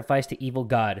be sacrificed to evil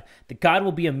God. The God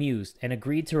will be amused and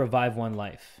agreed to revive one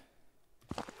life.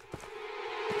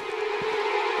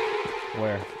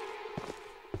 Where?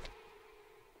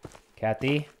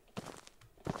 Kathy?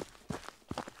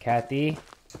 Kathy?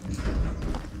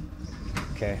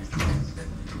 Okay.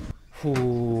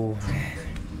 Ooh, man.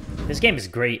 This game is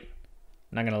great.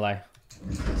 Not gonna lie.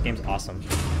 This game's awesome.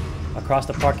 Across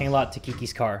the parking lot to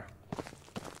Kiki's car.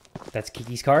 That's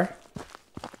Kiki's car?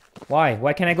 Why?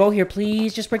 Why can't I go here,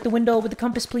 please? Just break the window with the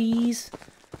compass, please.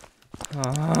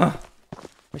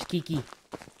 Where's Kiki?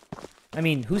 I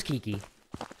mean, who's Kiki?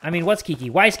 I mean, what's Kiki?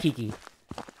 Why is Kiki?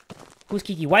 Who's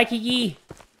Kiki? Why Kiki?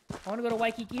 I want to go to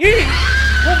Waikiki.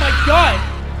 Oh my god!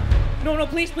 No, no,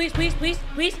 please, please, please, please,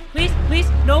 please, please, please.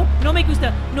 No, no me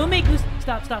gusta. No me gusta.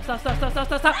 Stop, stop, stop, stop, stop, stop,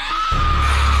 stop, stop.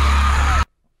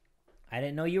 I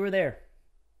didn't know you were there.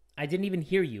 I didn't even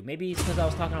hear you. Maybe it's because I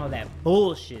was talking all that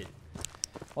bullshit.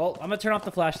 Well, I'm gonna turn off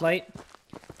the flashlight.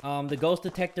 The ghost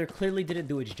detector clearly didn't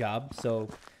do its job, so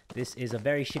this is a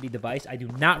very shitty device. I do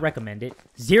not recommend it.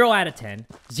 0 out of 10.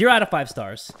 0 out of 5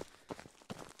 stars.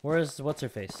 Where's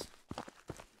what's-her-face?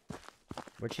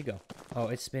 Where'd she go? Oh,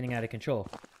 it's spinning out of control.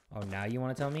 Oh, now you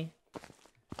want to tell me?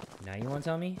 Now you want to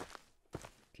tell me?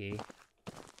 Okay.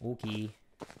 Okay.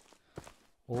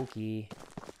 Okay.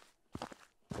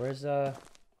 Where's, Oh,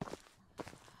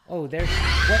 there's...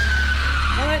 What?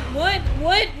 What? What?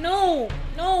 What? No!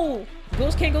 No!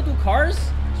 Ghosts can't go through cars?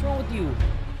 What's wrong with you?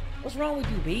 What's wrong with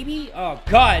you, baby? Oh,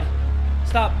 God.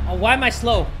 Stop. Oh, why am I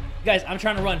slow? Guys, I'm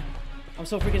trying to run. I'm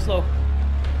so freaking slow.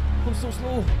 I'm so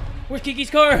slow. Where's Kiki's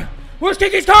car? Where's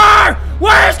Kiki's car?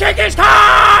 Where's Kiki's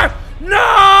car?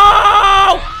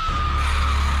 No!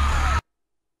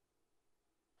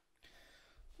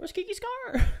 Where's Kiki's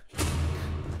car?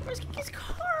 Where's Kiki's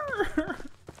car?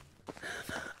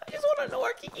 I just want to know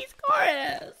where Kiki's car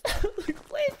is.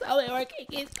 Please tell me where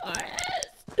Kiki's car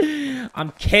is.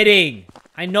 I'm kidding.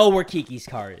 I know where Kiki's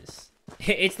car is.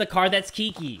 It's the car that's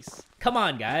Kiki's. Come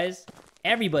on, guys.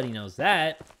 Everybody knows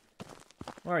that.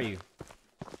 Where are you?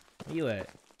 Where you at?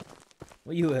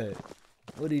 Where you at?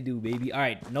 What do you do, baby?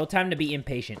 Alright, no time to be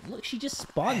impatient. Look, she just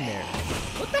spawned there.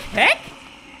 What the heck?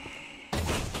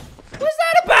 What was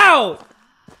that about?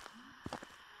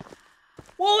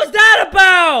 What was that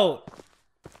about?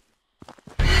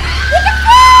 What the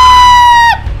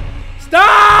fuck?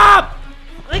 Stop!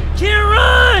 I can't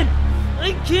run!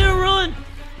 I can't run!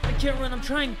 I can't run, I'm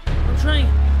trying. I'm trying.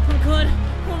 Oh god.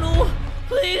 Oh no.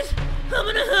 Please. I'm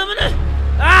gonna.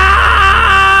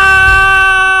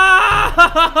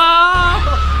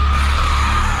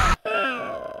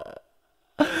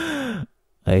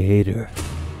 I hate her.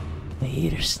 I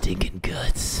hate her stinking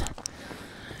guts.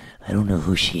 I don't know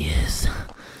who she is,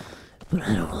 but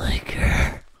I don't like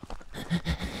her.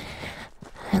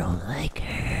 I don't like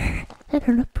her. I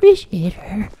don't appreciate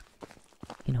her.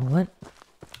 You know what?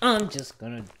 I'm just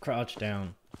gonna crouch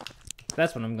down.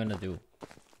 That's what I'm gonna do.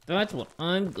 That's what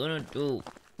I'm gonna do.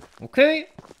 Okay?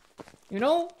 You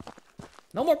know?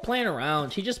 No more playing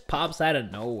around. She just pops out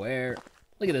of nowhere.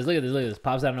 Look at this, look at this, look at this.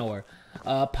 Pops out of nowhere.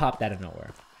 Popped out of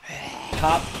nowhere.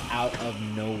 Popped out of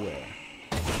nowhere.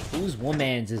 Whose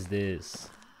womans is this?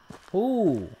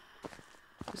 Who?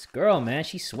 This girl, man.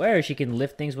 She swears she can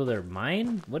lift things with her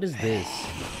mind? What is this?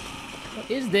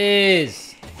 What is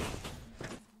this?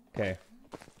 Okay.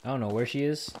 I don't know where she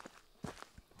is. I'm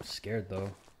scared,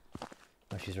 though.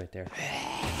 Oh, she's right there.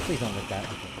 Please don't lift that.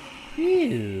 Okay.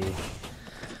 Ew.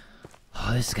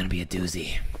 Oh, this is gonna be a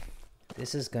doozy.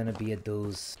 This is gonna be a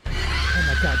doozy. Oh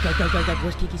my god, god.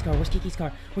 Where's Kiki's car? Where's Kiki's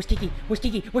car? Where's Kiki? Where's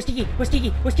Kiki? Where's Kiki? Where's Kiki?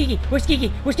 Where's Kiki? Where's Kiki?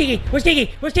 Where's Kiki? Where's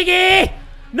Kiki? Where's Kiki?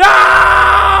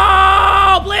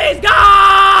 No! Please,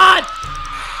 God!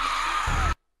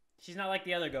 She's not like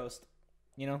the other ghost.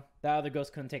 You know, that other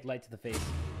ghost couldn't take light to the face.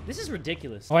 This is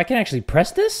ridiculous. Oh, I can actually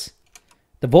press this?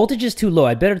 The voltage is too low.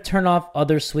 I better turn off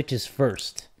other switches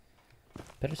first.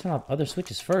 Better turn off other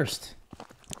switches first.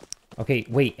 Okay,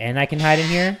 wait, and I can hide in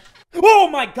here? Oh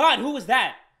my god, who was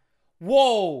that?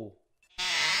 Whoa.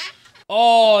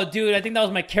 Oh, dude, I think that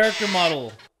was my character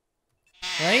model.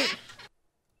 Right?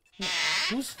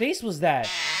 Whose face was that?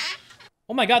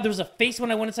 Oh my god, there was a face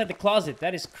when I went inside the closet.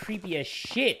 That is creepy as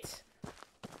shit.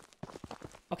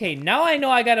 Okay, now I know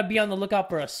I gotta be on the lookout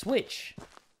for a switch.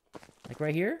 Like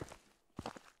right here?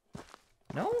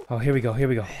 No? Oh, here we go, here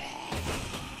we go.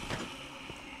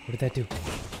 What did that do?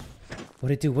 What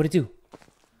did it do? What did it do?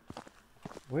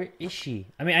 Where is she?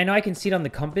 I mean, I know I can see it on the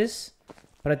compass,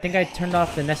 but I think I turned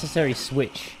off the necessary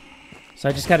switch. So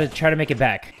I just gotta try to make it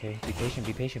back. Okay, be patient,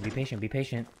 be patient, be patient, be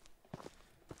patient.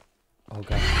 Oh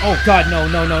god. Oh god, no,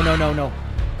 no, no, no, no, no.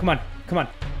 Come on, come on.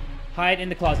 Hide in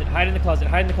the closet, hide in the closet,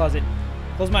 hide in the closet.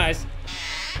 Close my eyes.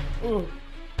 Ooh.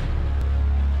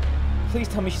 Please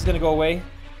tell me she's gonna go away.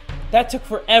 That took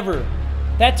forever.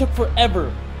 That took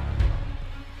forever.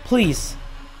 Please.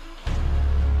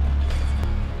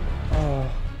 Oh.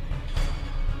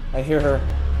 I hear her.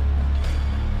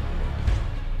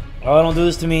 Oh, don't do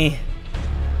this to me.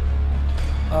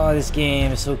 Oh, this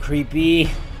game is so creepy.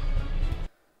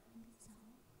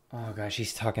 Oh god,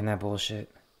 she's talking that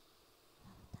bullshit.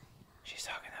 She's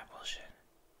talking that bullshit.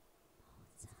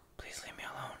 Please leave me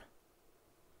alone.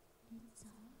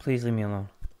 Please leave me alone.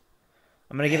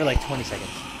 I'm gonna give it like 20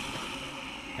 seconds.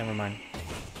 Never mind.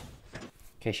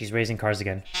 Okay, she's raising cars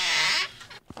again.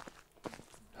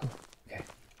 Oh, okay.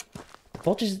 The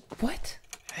vultures. What?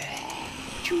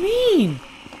 What you mean?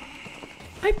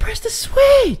 I pressed the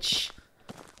switch!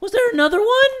 Was there another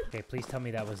one? Okay, please tell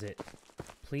me that was it.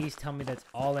 Please tell me that's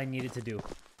all I needed to do.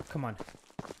 Come on.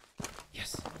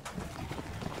 Yes.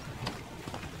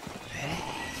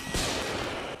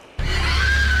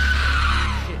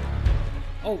 Shit.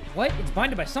 Oh, what? It's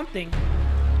binded by something?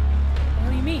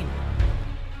 What do you mean?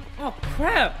 Oh,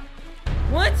 crap.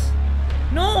 What?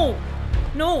 No.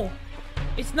 No.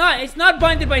 It's not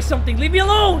binded by something. Leave me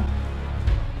alone.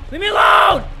 Leave me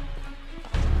alone.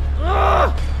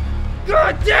 Ugh.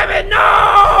 God damn it,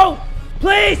 no!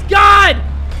 Please, God!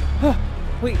 Oh,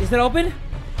 wait, is that open?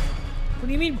 What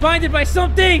do you mean binded by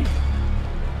something?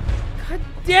 God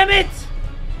damn it!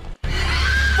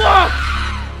 Fuck!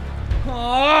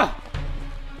 Oh,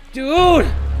 dude!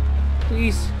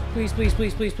 Please, please, please,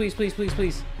 please, please, please, please, please,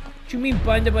 please. What you mean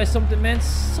binded by something, man?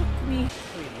 Suck me.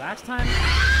 Wait, last time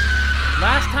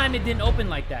it didn't open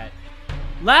like that.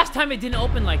 Last time it didn't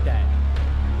open like that.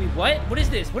 Wait, what? What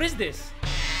is this? What is this?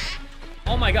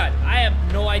 Oh my god, I have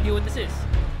no idea what this is.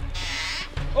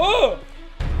 Oh!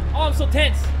 Oh, I'm so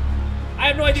tense. I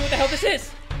have no idea what the hell this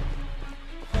is.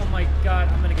 Oh my god,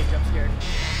 I'm gonna get jump scared.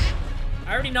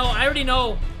 I already know.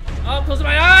 Oh, I'm closing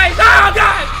my eyes. Oh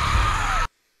god!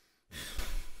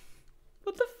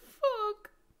 What the fuck?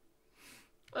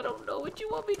 I don't know what you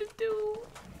want me to do.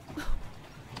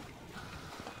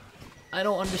 I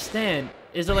don't understand.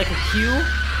 Is there like a queue?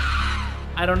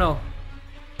 I don't know.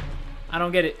 I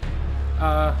don't get it.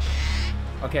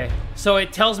 Okay. So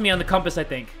it tells me on the compass, I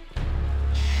think.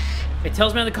 It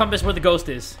tells me on the compass where the ghost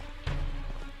is.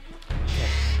 Okay.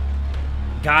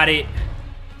 Got it.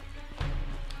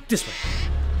 This way.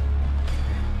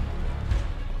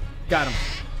 Got him.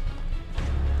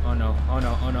 Oh no, oh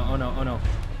no, oh no, oh no, oh no.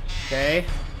 Okay.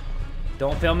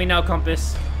 Don't fail me now,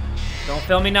 compass. Don't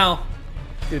fail me now.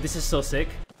 Dude, this is so sick.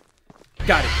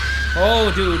 Got it.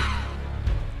 Oh, dude.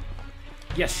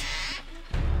 Yes.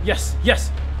 Yes,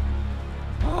 yes.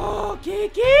 Oh,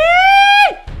 Kiki!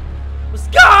 Let's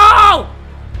go!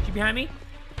 She behind me?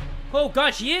 Oh,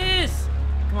 God, she is.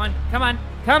 Come on, come on,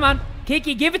 come on.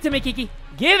 Kiki, give it to me, Kiki.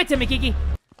 Give it to me, Kiki.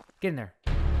 Get in there.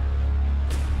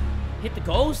 Hit the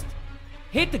ghost?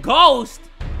 Hit the ghost?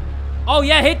 Oh,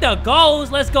 yeah, hit the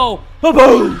ghost. Let's go.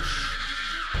 What's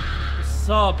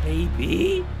up,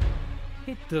 baby?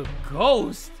 Hit the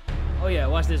ghost. Oh, yeah,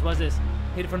 watch this, watch this.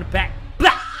 Hit it from the back.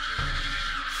 Blah!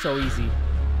 So easy.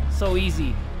 So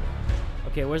easy.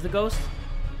 Okay, where's the ghost?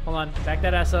 Hold on. Back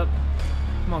that ass up.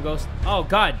 Come on, ghost. Oh,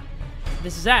 God.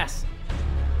 This is ass.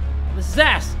 This is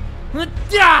ass.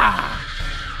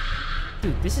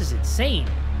 Dude, this is insane.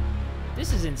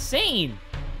 This is insane.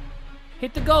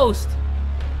 Hit the ghost.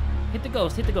 Hit the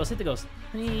ghost. Hit the ghost. Hit the ghost.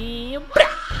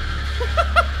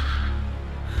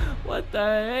 What the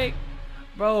heck?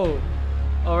 Bro.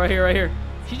 Oh, right here, right here.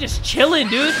 She's just chilling,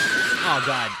 dude. Oh,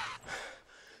 God.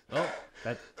 Oh,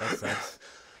 that sucks.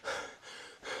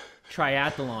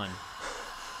 Triathlon.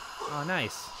 Oh,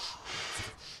 nice.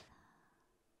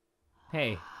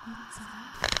 Hey.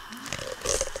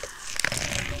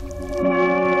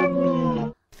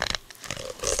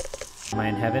 Am I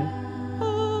in heaven?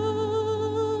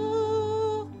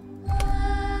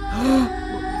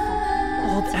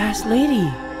 Old ass lady.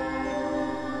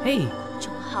 Hey.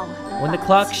 When the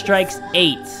clock strikes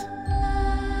 8,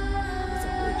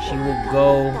 she will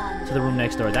go to the room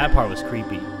next door. That part was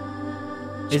creepy.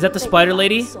 Is that the spider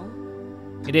lady?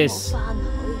 It is.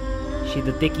 She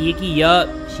the thicky icky, yup.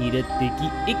 She the thicky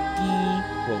icky.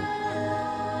 Whoa.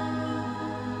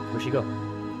 Where'd she go?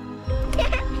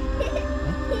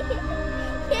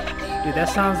 Dude, that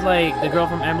sounds like the girl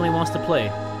from Emily Wants to Play.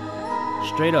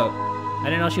 Straight up. I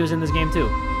didn't know she was in this game too.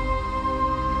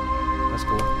 That's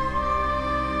cool.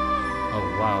 Oh,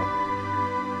 wow.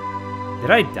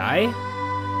 Did I die?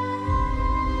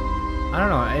 I don't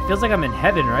know. It feels like I'm in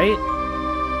heaven, right?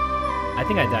 I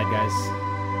think I died, guys.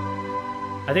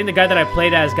 I think the guy that I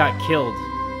played as got killed.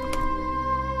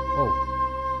 Whoa.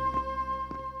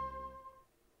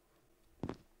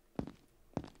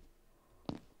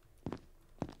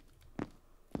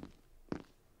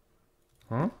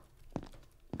 Huh?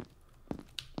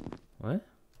 What?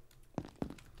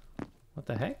 What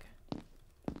the heck?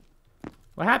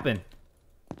 What happened?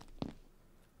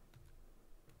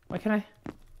 Why can't I?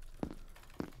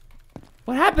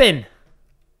 What happened?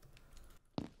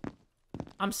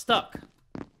 I'm stuck.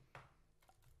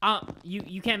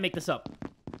 You can't make this up.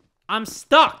 I'm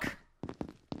stuck.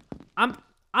 I'm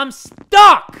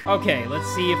stuck. Okay, let's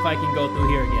see if I can go through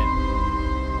here again.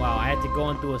 Wow, I had to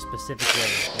go in through a specific way.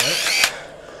 What?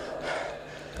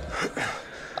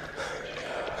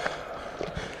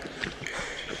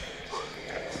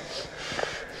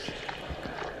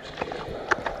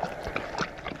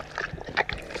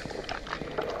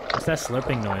 What's that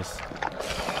slurping noise?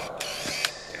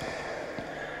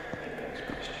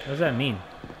 What does that mean?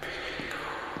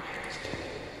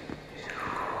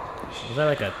 Was that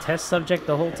like a test subject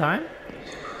the whole time?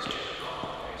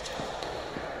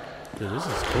 Dude, this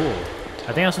is cool.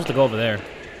 I think I'm supposed to go over there.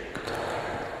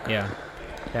 Yeah.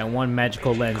 That one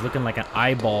magical lens looking like an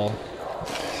eyeball.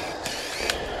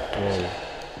 Whoa.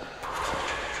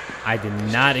 I did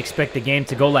not expect the game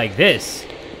to go like this.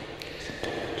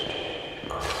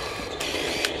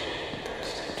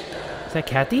 Is that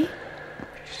Kathy?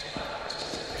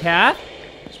 Kat?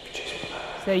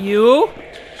 Is that you?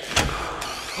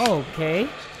 Oh, okay.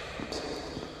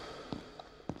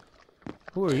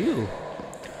 Who are you?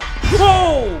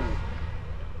 Whoa!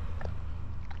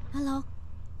 Hello,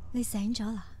 你醒咗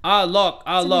啦? Look,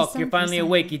 you're finally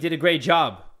awake. You did a great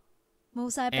job.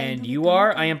 And you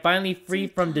are? I am finally free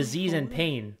from disease and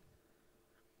pain.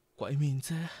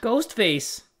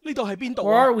 Ghostface!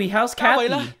 Where are we? How's Kathy?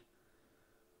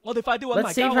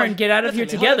 Let's save her and get out of here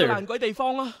together.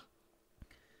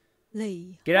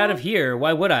 Get out of here?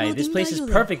 Why would I? This place is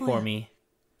perfect for me.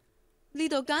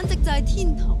 Look,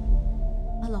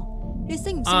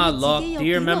 do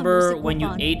you remember when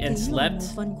you ate and slept?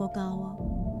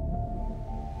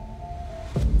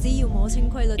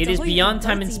 It is beyond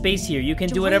time and space here. You can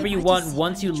do whatever you want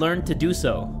once you learn to do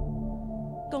so.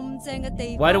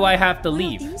 Why do I have to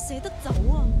leave?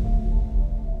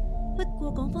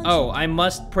 Oh, I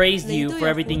must praise you for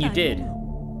everything you did.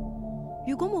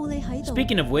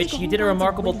 Speaking of which, you did a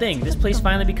remarkable thing. This place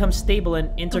finally becomes stable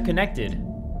and interconnected.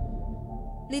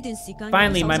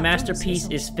 Finally, my masterpiece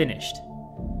is finished.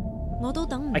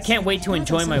 I can't wait to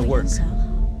enjoy my work.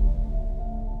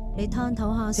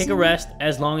 Take a rest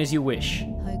as long as you wish.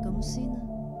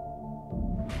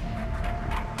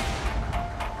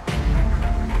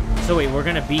 So wait, we're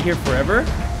gonna be here forever?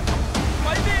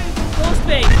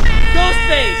 Ghostface!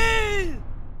 Ghostface!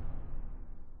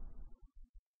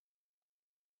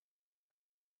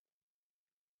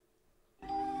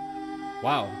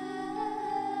 Wow.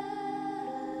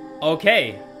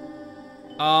 Okay.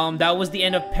 That was the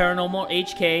end of Paranormal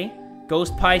HK.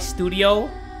 Ghost Pie Studio.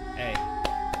 Hey,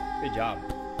 good job.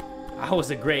 That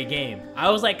was a great game. I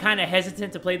was like kind of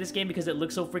hesitant to play this game because it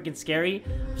looked so freaking scary.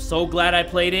 I'm so glad I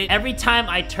played it. Every time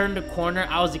I turned a corner,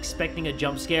 I was expecting a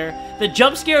jump scare. The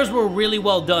jump scares were really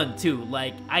well done too.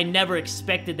 Like, I never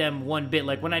expected them one bit.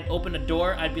 Like, when I'd open a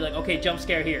door, I'd be like, okay, jump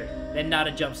scare here. Then not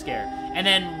a jump scare. And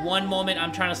then one moment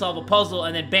I'm trying to solve a puzzle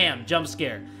and then bam, jump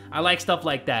scare. I like stuff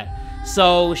like that.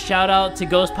 So shout out to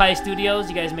Ghost Pie Studios.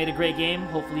 You guys made a great game.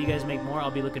 Hopefully you guys make more.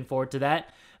 I'll be looking forward to that.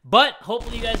 But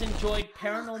hopefully you guys enjoyed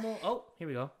Paranormal... Oh, here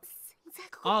we go.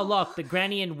 Oh, look, the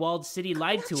granny in Walled City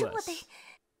lied to us.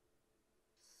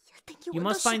 You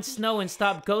must find Snow and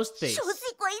stop Ghostface.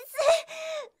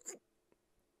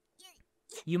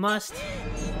 You must...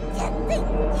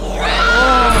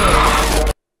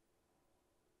 Oh.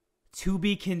 To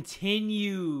be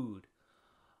continued.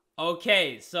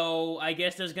 Okay, so I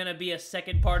guess there's gonna be a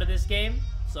second part of this game.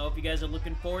 So if you guys are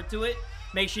looking forward to it,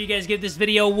 make sure you guys give this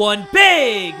video one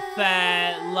big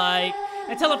fat like.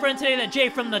 And tell a friend today that Jay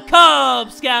from the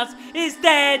Kubz Scouts is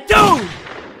dead, dude!